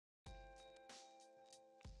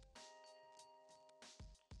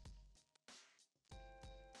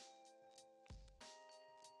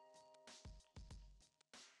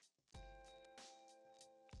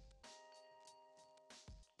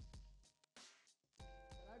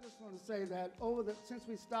want to say that since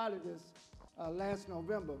we started this last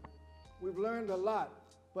November, we've learned a lot,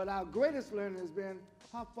 but our greatest learning has been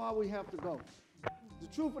how far we have to go. The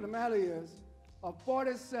truth of the matter is, of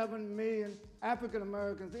 47 million African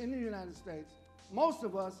Americans in the United States, most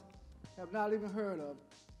of us have not even heard of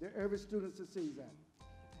the Every Student Succeeds Act.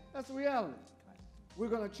 That's the reality. We're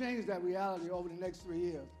going to change that reality over the next 3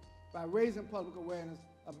 years by raising public awareness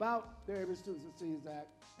about the Every Student Succeeds Act,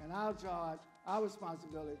 and our charge, our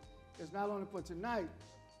responsibility is not only for tonight,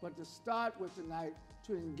 but to start with tonight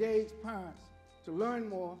to engage parents, to learn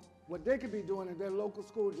more what they could be doing in their local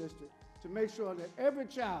school district to make sure that every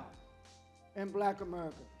child in Black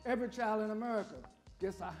America, every child in America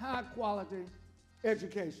gets a high quality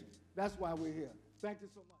education. That's why we're here. Thank you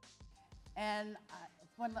so much. And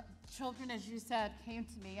when the children, as you said, came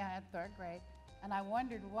to me, I had third grade, and I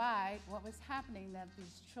wondered what was happening that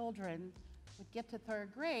these children would get to third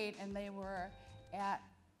grade and they were at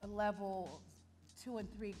a level 2 and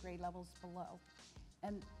 3 grade levels below.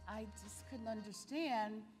 And I just couldn't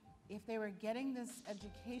understand, if they were getting this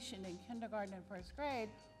education in kindergarten and first grade,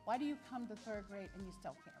 why do you come to third grade and you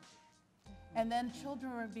still can't read? And then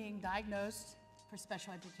children were being diagnosed for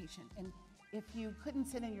special education. And if you couldn't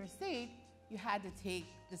sit in your seat, you had to take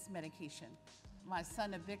this medication. My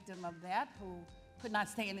son, a victim of that, who could not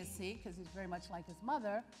stay in his seat because he's very much like his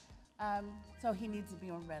mother, so he needs to be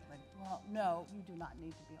on Redland. Well, no, you do not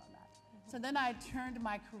need to be on that. So then I turned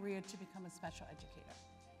my career to become a special educator.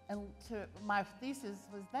 And my thesis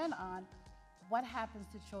was then on what happens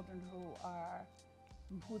to children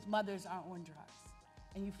whose mothers are on drugs.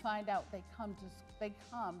 And you find out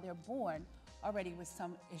they're born already with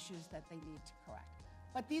some issues that they need to correct.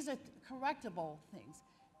 But these are correctable things.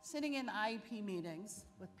 Sitting in IEP meetings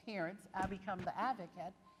with parents, I become the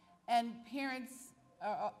advocate, and parents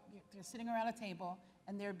they're sitting around a table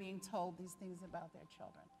and they're being told these things about their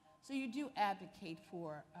children. So you do advocate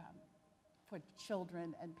for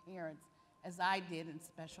children and parents, as I did in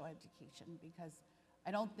special education, because I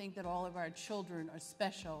don't think that all of our children are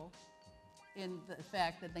special in the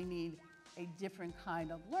fact that they need a different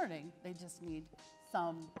kind of learning. They just need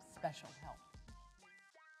some special help.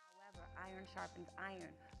 However, iron sharpens iron.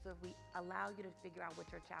 So if we allow you to figure out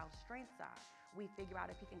what your child's strengths are, we figure out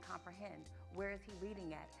if he can comprehend. Where is he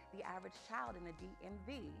reading at? The average child in the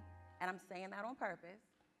DMV, and I'm saying that on purpose.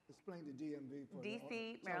 Explain the DMV for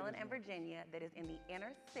DC, Maryland, and Virginia, that is in the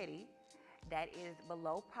inner city, that is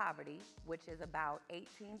below poverty, which is about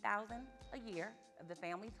 $18,000 a year of the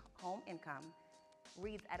family's home income,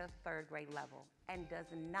 reads at a third grade level and does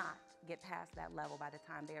not get past that level by the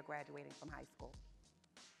time they are graduating from high school.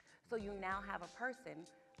 So you now have a person,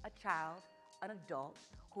 a child, an adult,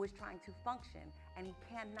 who is trying to function, and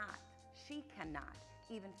she cannot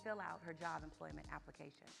even fill out her job employment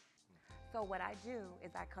application. So what I do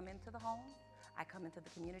is I come into the homes, I come into the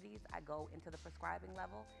communities, I go into the prescribing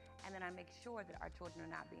level, and then I make sure that our children are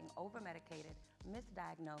not being over-medicated,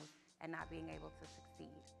 misdiagnosed, and not being able to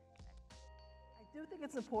succeed. I do think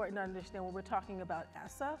it's important to understand when we're talking about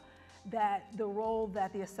ESSA, that the role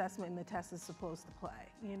that the assessment and the test is supposed to play,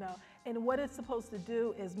 and what it's supposed to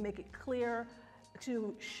do is make it clear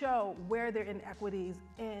to show where there are inequities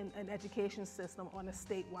in an education system on a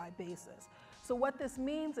statewide basis. So what this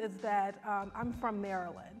means is that I'm from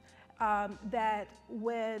Maryland, that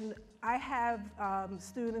when I have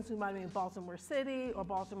students who might be in Baltimore City or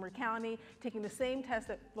Baltimore County taking the same test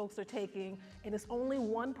that folks are taking, and it's only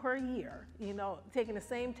one per year, taking the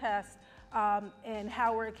same test in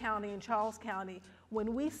Howard County and Charles County,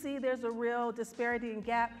 when we see there's a real disparity and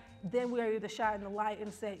gap, then we are able to shine the light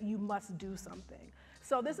and say, you must do something.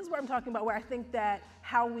 So this is what I'm talking about, where I think that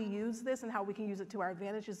how we use this and how we can use it to our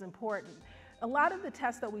advantage is important. A lot of the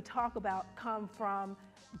tests that we talk about come from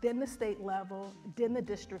then the state level, then the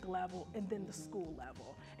district level, and then the school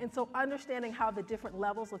level. And so understanding how the different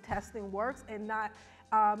levels of testing works and not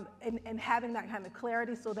and having that kind of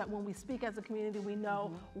clarity so that when we speak as a community, we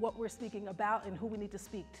know what we're speaking about and who we need to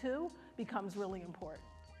speak to becomes really important.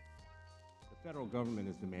 The federal government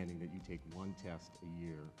is demanding that you take one test a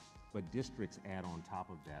year, but districts add on top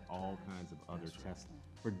of that all kinds of other tests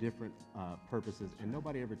for different purposes, and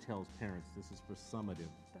nobody ever tells parents this is for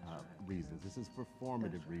summative reasons, this is for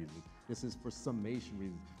formative reasons, this is for summation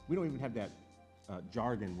reasons. We don't even have that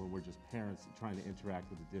jargon where we're just parents trying to interact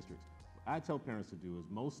with the districts. What I tell parents to do is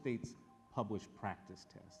most states publish practice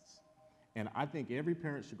tests, and I think every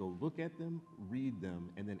parent should go look at them, read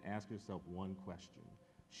them, and then ask yourself one question.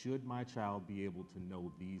 Should my child be able to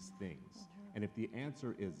know these things? And if the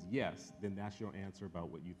answer is yes, then that's your answer about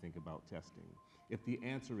what you think about testing. If the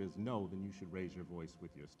answer is no, then you should raise your voice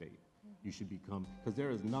with your state. You should become, because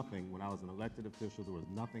there is nothing, when I was an elected official, there was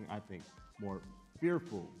nothing, I think, more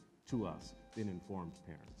fearful to us than informed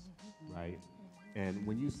parents, right? And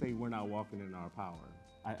when you say we're not walking in our power,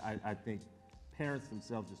 I think parents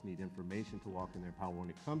themselves just need information to walk in their power. When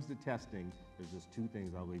it comes to testing, there's just two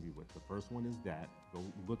things I'll leave you with. The first one is that, go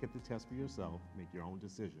look at the test for yourself, make your own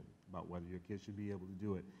decision about whether your kid should be able to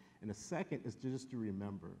do it. And the second is just to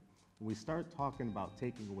remember, when we start talking about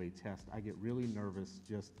taking away tests, I get really nervous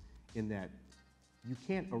just in that you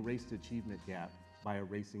can't erase the achievement gap by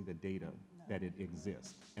erasing the data that it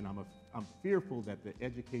exists. And I'm fearful that the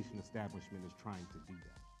education establishment is trying to do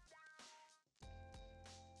that.